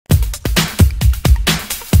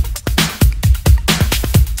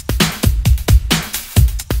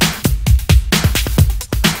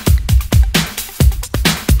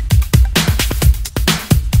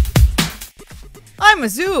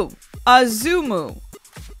Azumu.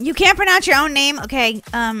 You can't pronounce your own name? Okay,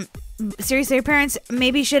 seriously, your parents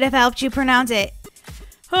maybe should have helped you pronounce it.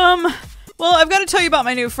 Well, I've got to tell you about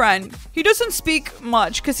my new friend. He doesn't speak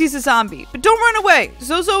much because he's a zombie. But don't run away.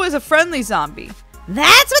 Zozo is a friendly zombie.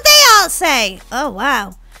 That's what they all say. Oh,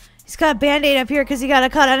 wow. He's got a Band-Aid up here because he got a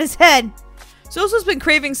cut on his head. Zozo's been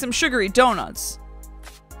craving some sugary donuts.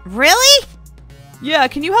 Really? Yeah,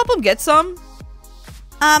 can you help him get some?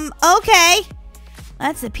 Okay.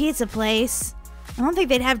 That's the pizza place. I don't think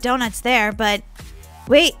they'd have donuts there, but...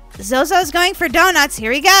 Wait, Zozo's going for donuts.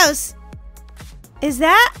 Here he goes. Is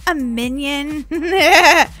that a minion?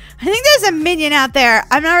 I think there's a minion out there.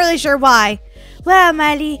 I'm not really sure why. Wow,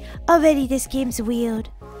 Miley. Already this game's weird.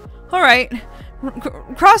 Alright.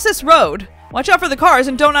 Cross this road. Watch out for the cars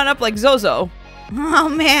and don't end up like Zozo. Oh,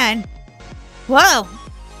 man. Whoa.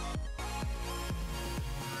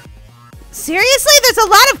 Seriously? There's a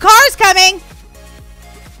lot of cars coming.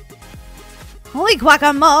 Holy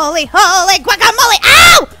guacamole. Holy guacamole.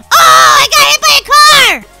 Ow! Oh, I got hit by a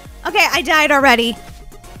car. Okay, I died already.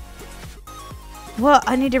 Well,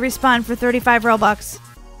 I need to respawn for 35 Robux.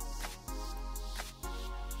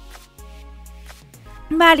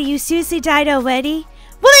 Maddie, you seriously died already?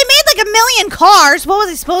 Well, they made like a million cars. What was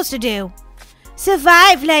I supposed to do?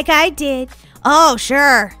 Survive like I did. Oh,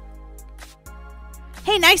 sure.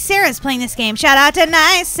 Hey, Nice Sarah's playing this game. Shout out to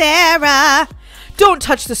Nice Sarah. Don't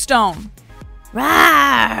touch the stone.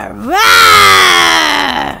 Rawr,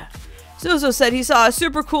 rawr. Zozo said he saw a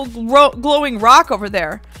super cool glowing rock over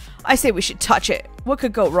there. I say we should touch it. What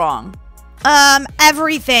could go wrong?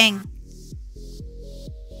 Everything.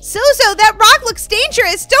 Zozo, that rock looks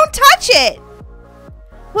dangerous. Don't touch it.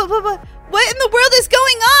 What in the world is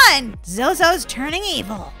going on? Zozo's turning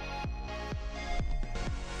evil.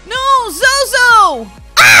 No, Zozo!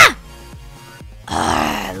 Ah!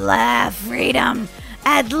 At last, freedom.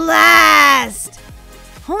 At last.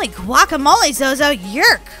 Holy guacamole, Zozo,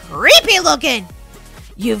 you're creepy looking.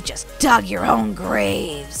 You've just dug your own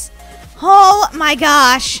graves. Oh my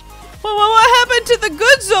gosh. What happened to the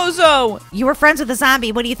good Zozo? You were friends with a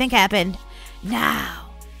zombie. What do you think happened? Now,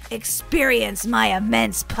 experience my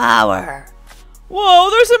immense power. Whoa,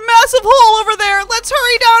 there's a massive hole over there. Let's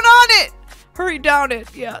hurry down on it. Hurry down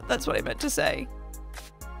it. Yeah, that's what I meant to say.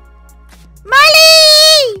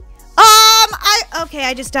 Miley! Okay,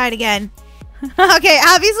 I just died again. Okay,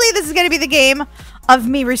 obviously this is going to be the game of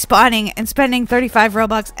me respawning and spending 35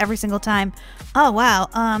 Robux every single time. Oh, wow.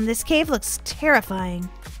 This cave looks terrifying.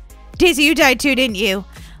 Daisy, you died too, didn't you?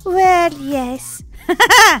 Well, yes. Hey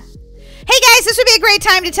guys, this would be a great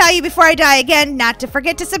time to tell you before I die again not to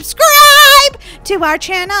forget to subscribe to our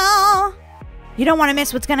channel. You don't want to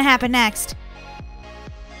miss what's going to happen next.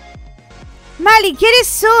 Miley, get a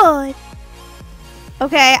sword.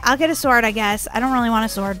 Okay, I'll get a sword, I guess. I don't really want a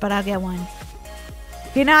sword, but I'll get one.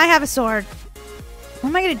 Okay, now I have a sword. What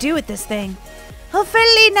am I going to do with this thing?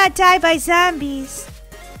 Hopefully not die by zombies.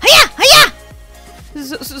 Hiya! Hiya!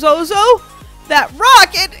 Zozo? That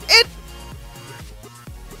rock,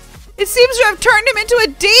 it seems to have turned him into a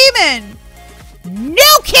demon.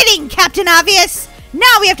 No kidding, Captain Obvious.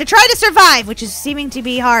 Now we have to try to survive, which is seeming to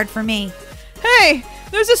be hard for me. Hey,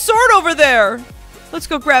 there's a sword over there. Let's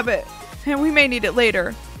go grab it. And we may need it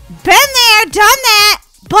later. Been there, done that.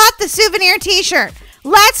 Bought the souvenir t-shirt.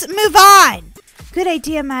 Let's move on. Good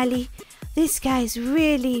idea, Miley. This guy's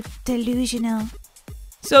really delusional.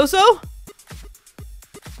 Zozo?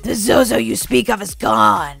 The Zozo you speak of is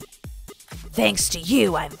gone. Thanks to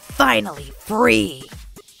you, I'm finally free.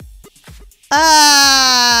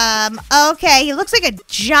 Okay, he looks like a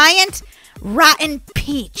giant rotten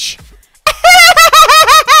peach.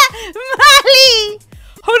 Molly!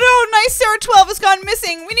 Oh no, Nice Sarah 12 has gone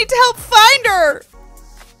missing. We need to help find her.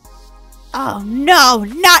 Oh no,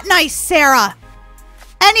 not Nice Sarah.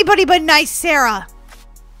 Anybody but Nice Sarah.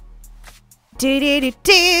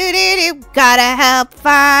 Do-do-do-do-do-do. Gotta help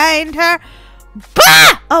find her.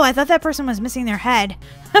 Bah! Oh, I thought that person was missing their head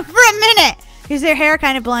for a minute. Because their hair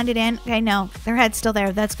kind of blended in. Okay, no, their head's still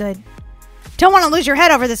there. That's good. Don't want to lose your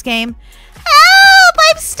head over this game. Help!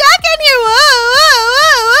 I'm stuck in here. Whoa, whoa,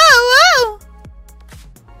 whoa, whoa, whoa.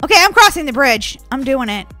 Okay, I'm crossing the bridge. I'm doing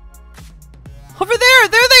it. Over there.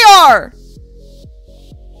 There they are.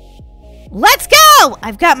 Let's go!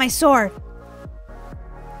 I've got my sword.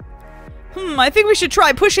 I think we should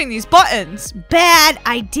try pushing these buttons. Bad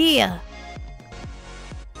idea.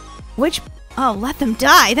 Which... Oh, let them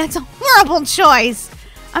die. That's a horrible choice.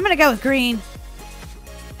 I'm gonna go with green.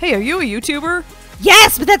 Hey, are you a YouTuber?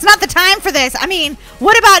 Yes, but that's not the time for this. I mean,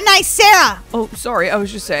 what about Nice Sarah? Oh, sorry. I was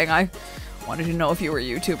just saying I wanted to know if you were a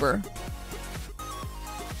YouTuber.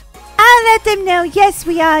 I'll let them know. Yes,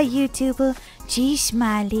 we are a YouTuber. Gee,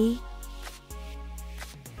 Smiley.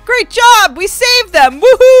 Great job! We saved them!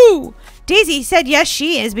 Woohoo! Daisy said yes,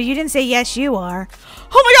 she is, but you didn't say yes, you are.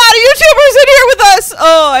 Oh my god, a YouTuber's in here with us!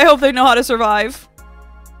 Oh, I hope they know how to survive.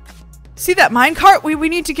 See that minecart? We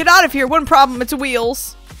need to get out of here. One problem, it's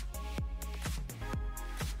wheels.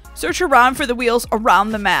 Search around for the wheels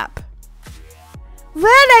around the map. Well,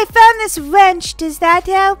 I found this wrench. Does that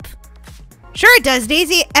help? Sure it does,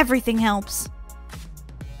 Daisy. Everything helps.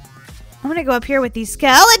 I'm gonna go up here with these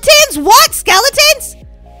skeletons. What? Skeletons?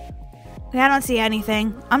 I don't see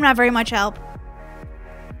anything. I'm not very much help.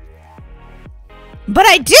 But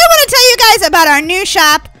I do want to tell you guys about our new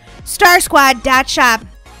shop, starsquad.shop,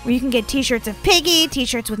 where you can get t-shirts of Piggy,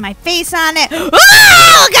 t-shirts with my face on it.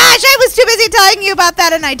 Oh, gosh, I was too busy telling you about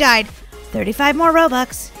that and I died. 35 more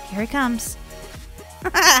Robux. Here it comes.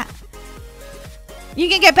 You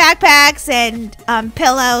can get backpacks and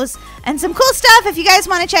pillows and some cool stuff if you guys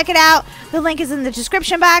want to check it out. The link is in the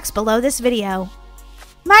description box below this video.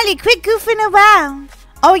 Miley, quit goofing around.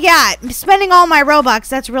 Oh, yeah, I'm spending all my Robux.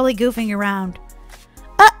 That's really goofing around.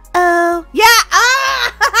 Uh-oh. Yeah,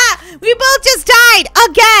 we both just died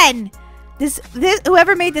again.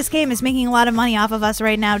 Whoever made this game is making a lot of money off of us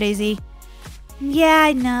right now, Daisy. Yeah,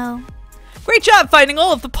 I know. Great job finding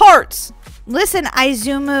all of the parts. Listen,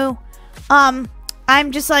 Izumu,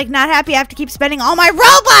 I'm just like not happy I have to keep spending all my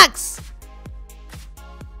Robux.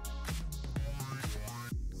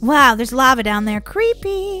 Wow, there's lava down there.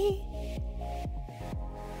 Creepy.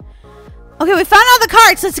 Okay, we found all the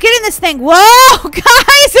carts. Let's get in this thing. Whoa,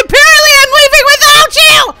 guys, apparently I'm leaving without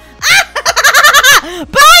you.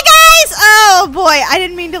 Bye, guys. Oh, boy, I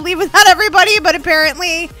didn't mean to leave without everybody, but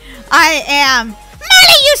apparently I am.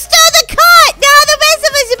 Molly, you stole the cart. Now the rest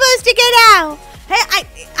of us are supposed to get out. Hey,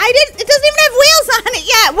 I didn't. It doesn't even have wheels on it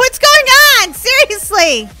yet. What's going on?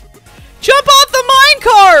 Seriously. Jump off the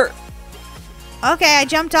minecart. Okay, I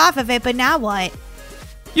jumped off of it, but now what?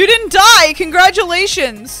 You didn't die.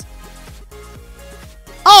 Congratulations.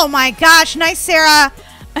 Oh my gosh, nice Sarah.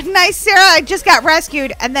 Nice Sarah, I just got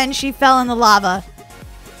rescued and then she fell in the lava.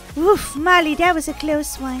 Oof, Molly, that was a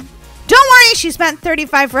close one. Don't worry, she spent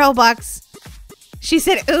 35 Robux. She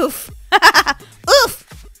said oof. Oof.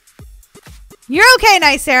 You're okay,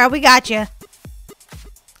 nice Sarah, we got you.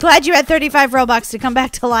 Glad you had 35 Robux to come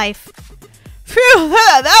back to life. Phew,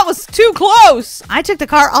 that was too close. I took the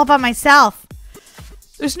car all by myself.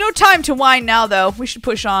 There's no time to whine now, though. We should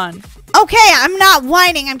push on. Okay, I'm not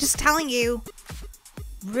whining. I'm just telling you.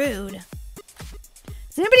 Rude.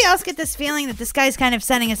 Does anybody else get this feeling that this guy's kind of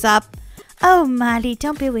setting us up? Oh, Molly,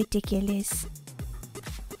 don't be ridiculous.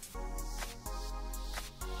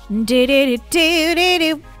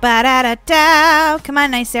 Do-do-do-do-do-do. Ba-da-da-da. Come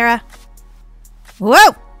on, nice Sarah.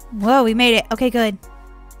 Whoa. Whoa, we made it. Okay, good.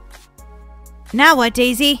 Now what,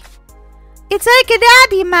 Daisy? It's like an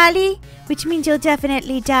abbey, Molly, which means you'll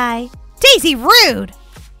definitely die. Daisy, rude.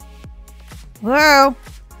 Whoa.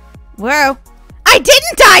 Whoa. I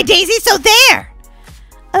didn't die, Daisy, so there.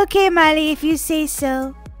 Okay, Molly, if you say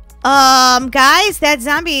so. Guys, the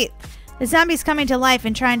zombie's coming to life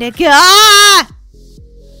and trying to... Ah!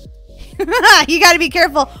 You gotta be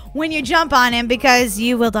careful when you jump on him because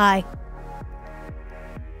you will die.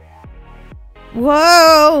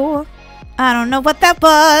 Whoa. I don't know what that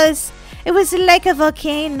was. It was like a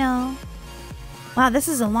volcano. Wow, this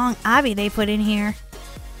is a long obby they put in here.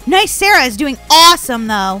 Nice Sarah is doing awesome,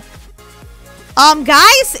 though.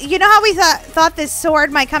 Guys, you know how we thought this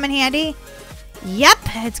sword might come in handy? Yep,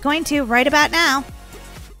 it's going to right about now.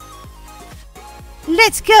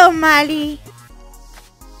 Let's go, Molly.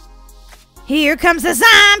 Here comes the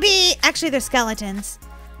zombie. Actually, they're skeletons.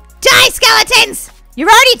 Die, skeletons! You're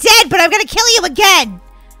already dead, but I'm gonna kill you again.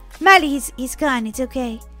 Molly, he's gone. It's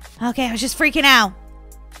okay. Okay, I was just freaking out.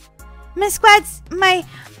 My squad's...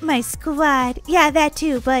 My squad. Yeah, that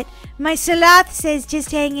too, but my sloth says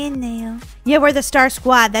just hang in there. Yeah, we're the Star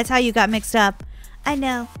Squad. That's how you got mixed up. I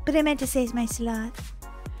know, but I meant to say it's my sloth.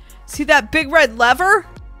 See that big red lever?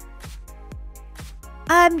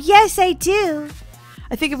 Yes, I do.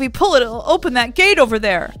 I think if we pull it, it'll open that gate over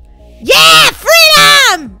there. Yeah,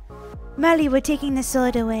 freedom! Molly, we're taking the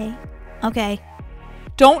sword away. Okay.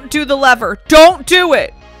 Don't do the lever. Don't do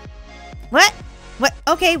it. What? What?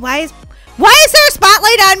 Okay, why is there a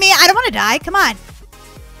spotlight on me? I don't want to die. Come on.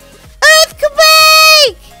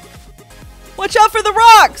 Earthquake! Watch out for the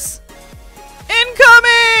rocks.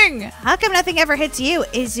 Incoming! How come nothing ever hits you,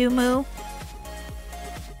 Izumu?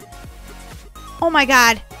 Oh my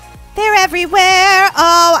god. They're everywhere.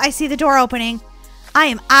 Oh, I see the door opening. I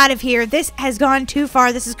am out of here. This has gone too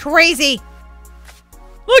far. This is crazy.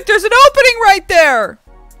 Look, there's an opening right there.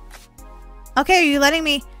 Okay, are you letting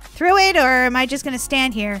me through it, or am I just gonna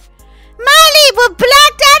stand here? Molly, we're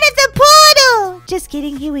blocked out of the portal! Just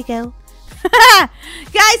kidding, here we go.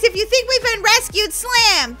 Guys, if you think we've been rescued,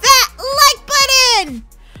 slam that like button!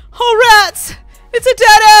 Oh, rats! It's a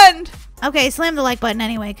dead end! Okay, slam the like button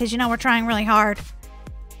anyway, because you know we're trying really hard.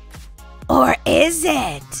 Or is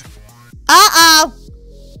it? Uh-oh!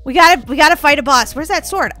 We gotta fight a boss. Where's that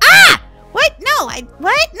sword? Ah! What? No,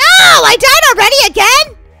 what? No! I died already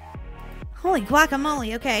again? Holy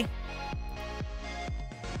guacamole, okay.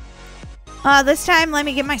 This time, let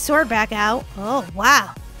me get my sword back out. Oh,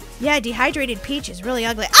 wow. Yeah, dehydrated peach is really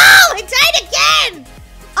ugly. Oh, I died again!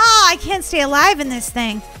 Oh, I can't stay alive in this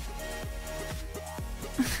thing.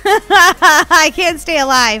 I can't stay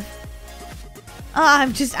alive.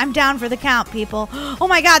 Oh, I'm down for the count, people. Oh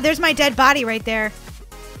my god, there's my dead body right there.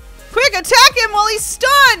 Quick, attack him while he's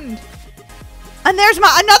stunned! And there's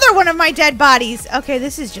another one of my dead bodies. Okay,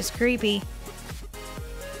 this is just creepy.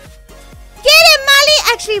 Get him,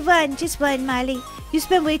 Molly! Actually, one. Just one, Molly. You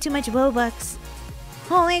spend way too much Robux.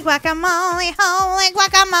 Holy guacamole, holy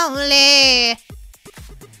guacamole.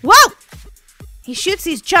 Whoa! He shoots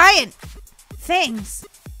these giant things.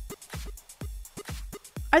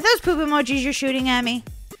 Are those poop emojis you're shooting at me?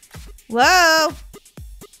 Whoa!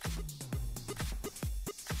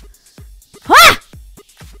 Ah!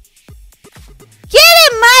 Get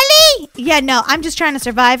him, Molly! Yeah, no, I'm just trying to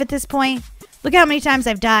survive at this point. Look how many times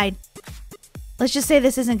I've died. Let's just say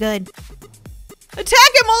this isn't good.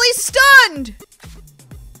 Attack him while he's stunned!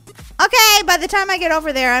 Okay, by the time I get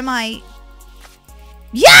over there, I might.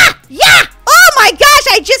 Yeah! Yeah! Oh my gosh,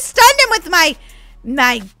 I just stunned him with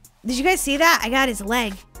my... Did you guys see that? I got his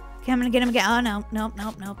leg. Okay, I'm gonna get him again. Oh, no. Nope,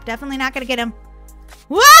 nope, nope. Definitely not gonna get him.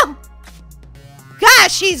 Whoa!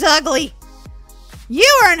 Gosh, he's ugly. You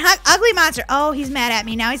are an ugly monster. Oh, he's mad at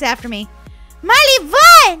me. Now he's after me. Molly,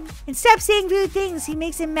 run! And stop saying rude things. He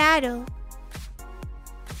makes him mad.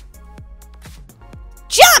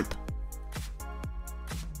 Jump!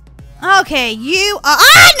 Okay, you are...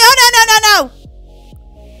 Ah, no, no, no, no, no!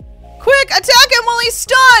 Quick, attack him while he's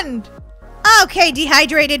stunned! Okay,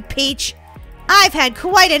 dehydrated peach. I've had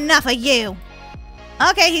quite enough of you.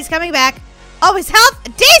 Okay, he's coming back. Oh, his health...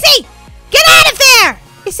 Daisy! Get out of there!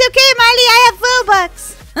 It's okay, Miley, I have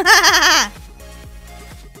Robux.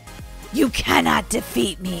 You cannot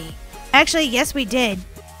defeat me. Actually, yes, we did.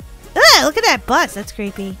 Ugh, look at that bus. That's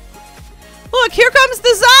creepy. Look, here comes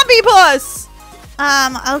the zombie bus!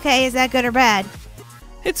 Okay, is that good or bad?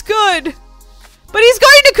 It's good. But he's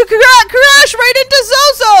going to crash right into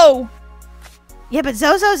Zozo! Yeah, but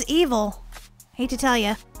Zozo's evil. Hate to tell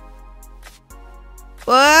you.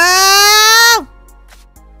 Whoa!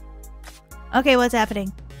 Okay, what's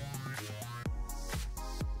happening?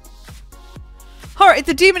 Alright,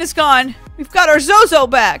 the demon is gone. We've got our Zozo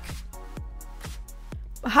back.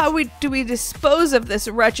 How do we dispose of this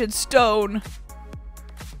wretched stone?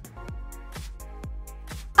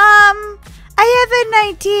 I have an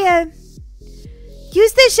idea.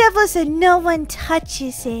 Use the shovel so no one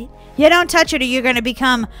touches it. You don't touch it or you're gonna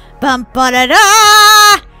become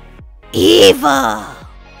bum-ba-da-da evil.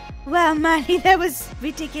 Wow, Molly, that was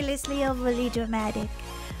ridiculously overly dramatic.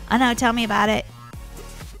 Oh no, tell me about it.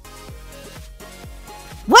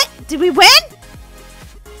 What? Did we win?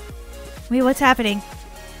 Wait, what's happening?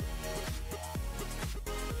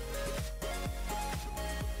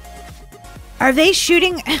 Are they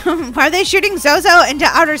shooting are they shooting Zozo into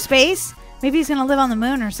outer space? Maybe he's gonna live on the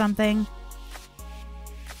moon or something.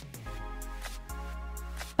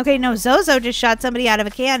 Okay, no, Zozo just shot somebody out of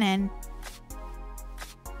a cannon.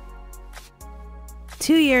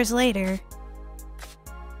 2 years later.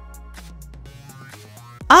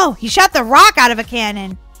 Oh, he shot the rock out of a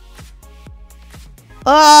cannon.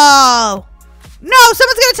 Oh. No,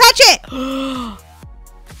 someone's gonna touch it.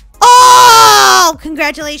 Oh,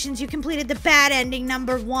 congratulations. You completed the bad ending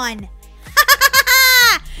 #1.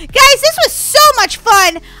 Guys, this was so much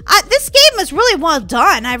fun. This game was really well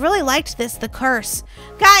done. I really liked this, The Curse.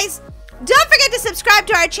 Guys, don't forget to subscribe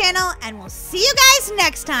to our channel, and we'll see you guys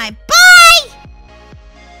next time. Bye!